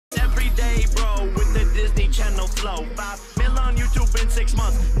flow. 5 mil on YouTube in 6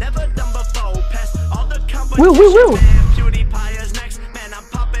 months. Never done before. Past all the competition. Woo. Man, PewDiePie is next. Man, I'm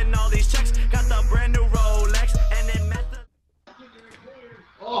popping all these checks. Got the brand new Rolex. And then met the...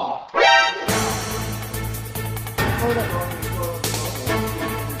 Oh. Hold up.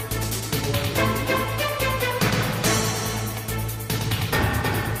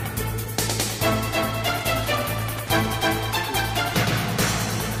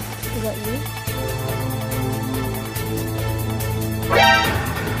 Is that you?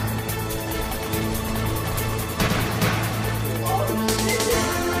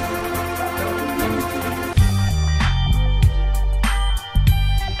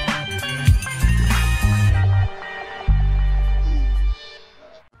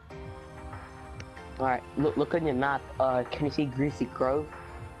 Alright, look on your map. Can you see Greasy Grove?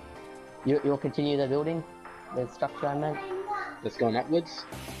 You'll continue the building, the structure I meant. That's going upwards.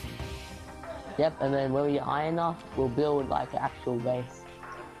 Yep, and then where we iron off, we'll build like an actual base.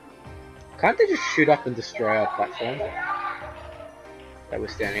 Can't they just shoot up and destroy our platform that we're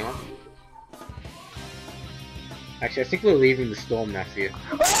standing on? Actually, I think we're leaving the storm now for you.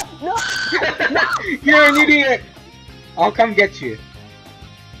 No! You're an idiot! I'll come get you.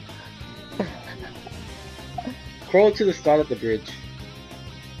 Crawl to the start of the bridge.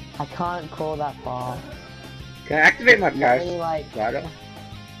 I can't crawl that far. Can I activate my Any, like, paraglider?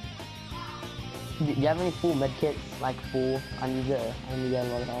 do you have any full medkits? Like full? I need to get a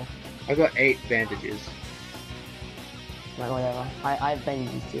lot of health. I got 8 bandages. Like whatever. I have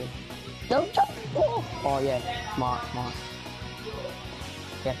bandages too. Don't jump! Oh yeah, smart.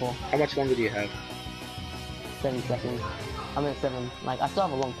 Careful. How much longer do you have? 7 seconds. I'm at 7. Like I still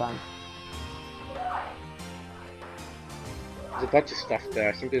have a long time. There's a bunch of stuff there.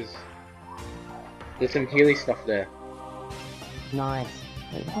 I think there's some healing stuff there. Nice.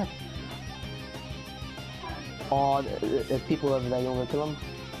 Wait, what? Oh, there's people over there. You want to kill them?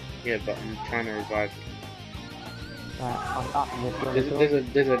 Yeah, but I'm trying to revive.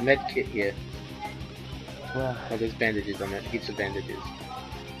 Alright, There's a med kit here. Where? Oh, there's bandages on it. Heaps of bandages.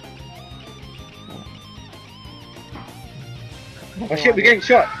 Oh shit, we're getting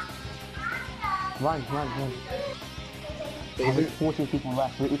shot! Run. There's 14 people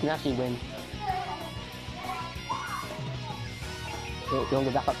left. We can actually win. You want to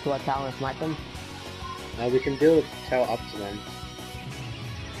go back up to our tower and snipe them? We can build a tower up to them.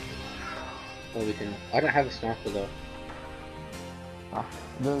 Or we can... I don't have a sniper though. Oh,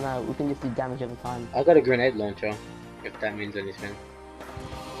 doesn't matter. We can just do damage every time. I got a grenade launcher, if that means anything.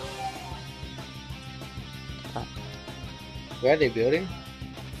 Where are they building?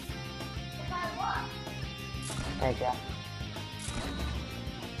 Hey, Jack.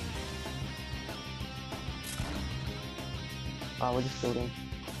 Oh, we're just building.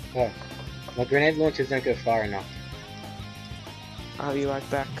 Oh, my grenade launchers don't go far enough. I'll be right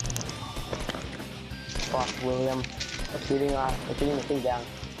back. Fuck, William. We're shooting the thing down.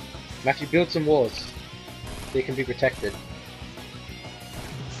 Matthew, build some walls. They can be protected.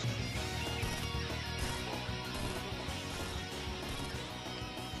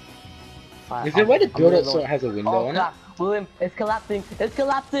 Is there a way to build it so it has a window on it? William, it's collapsing! It's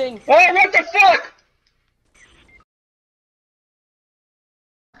collapsing! Oh, what the fuck?!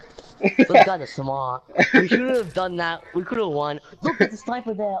 Those guys are smart. We should have done that. We could have won. Look, there's a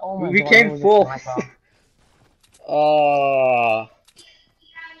sniper there. Oh my god. We came full. Oh.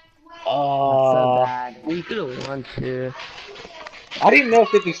 That's so bad. We could have won too. I didn't know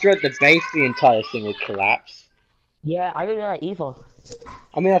if they destroyed the base, the entire thing would collapse. Yeah, I didn't know that either.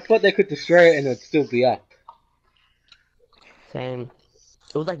 I mean, I thought they could destroy it and it would still be up. Same.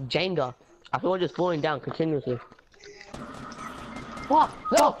 It was like Jenga. I thought it was just falling down continuously. Fuck!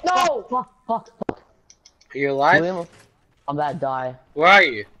 No! Fuck! Are you alive? William, I'm about to die. Where are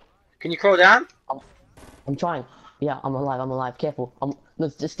you? Can you crawl down? I'm trying. Yeah, I'm alive. Careful. No,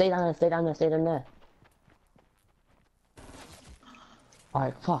 just stay down there.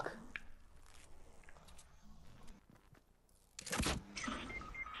 Alright, fuck.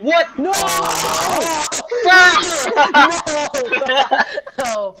 What? No!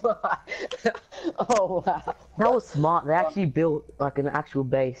 Oh, fuck! Oh, wow. That was smart. They actually built like an actual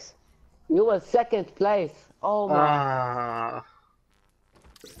base. You were 2nd place. Oh my.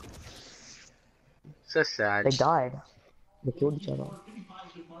 So sad. They died. They killed each other.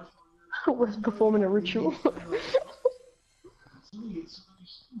 Was performing a ritual.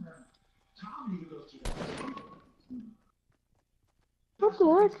 What the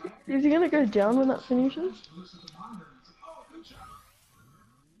heck? Is he gonna go down when that finishes?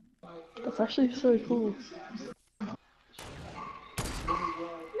 That's actually so cool.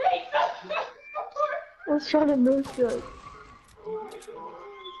 was trying to no scope.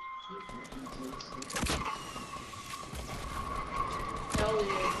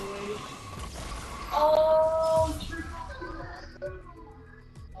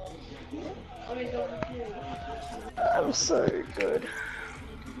 I'm so good.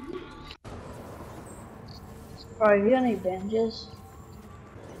 Bro, you don't need bandages.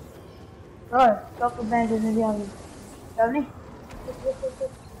 Bro, go for bandages if you have any. Do you have any? Do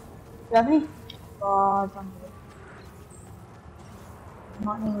you have any? Oh, I don't have it. You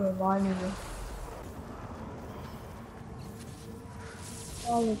might need to revive me.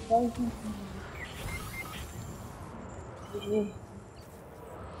 Oh, the poison. GG.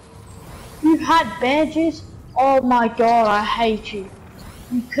 You had bandages? Oh my god, I hate you.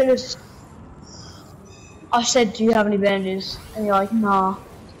 You could have. I said, do you have any bandages? And you're like, nah.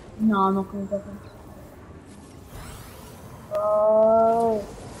 No, I'm not gonna go for it. Bro.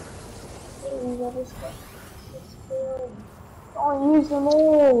 Please, what is that? Don't use them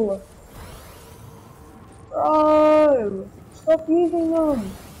all. Bro. Stop using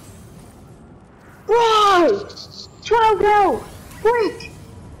them. Bro. 12 now. Quick.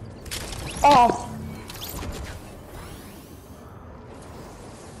 Oh.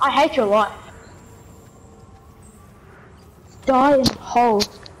 I hate your life. Die in a hole.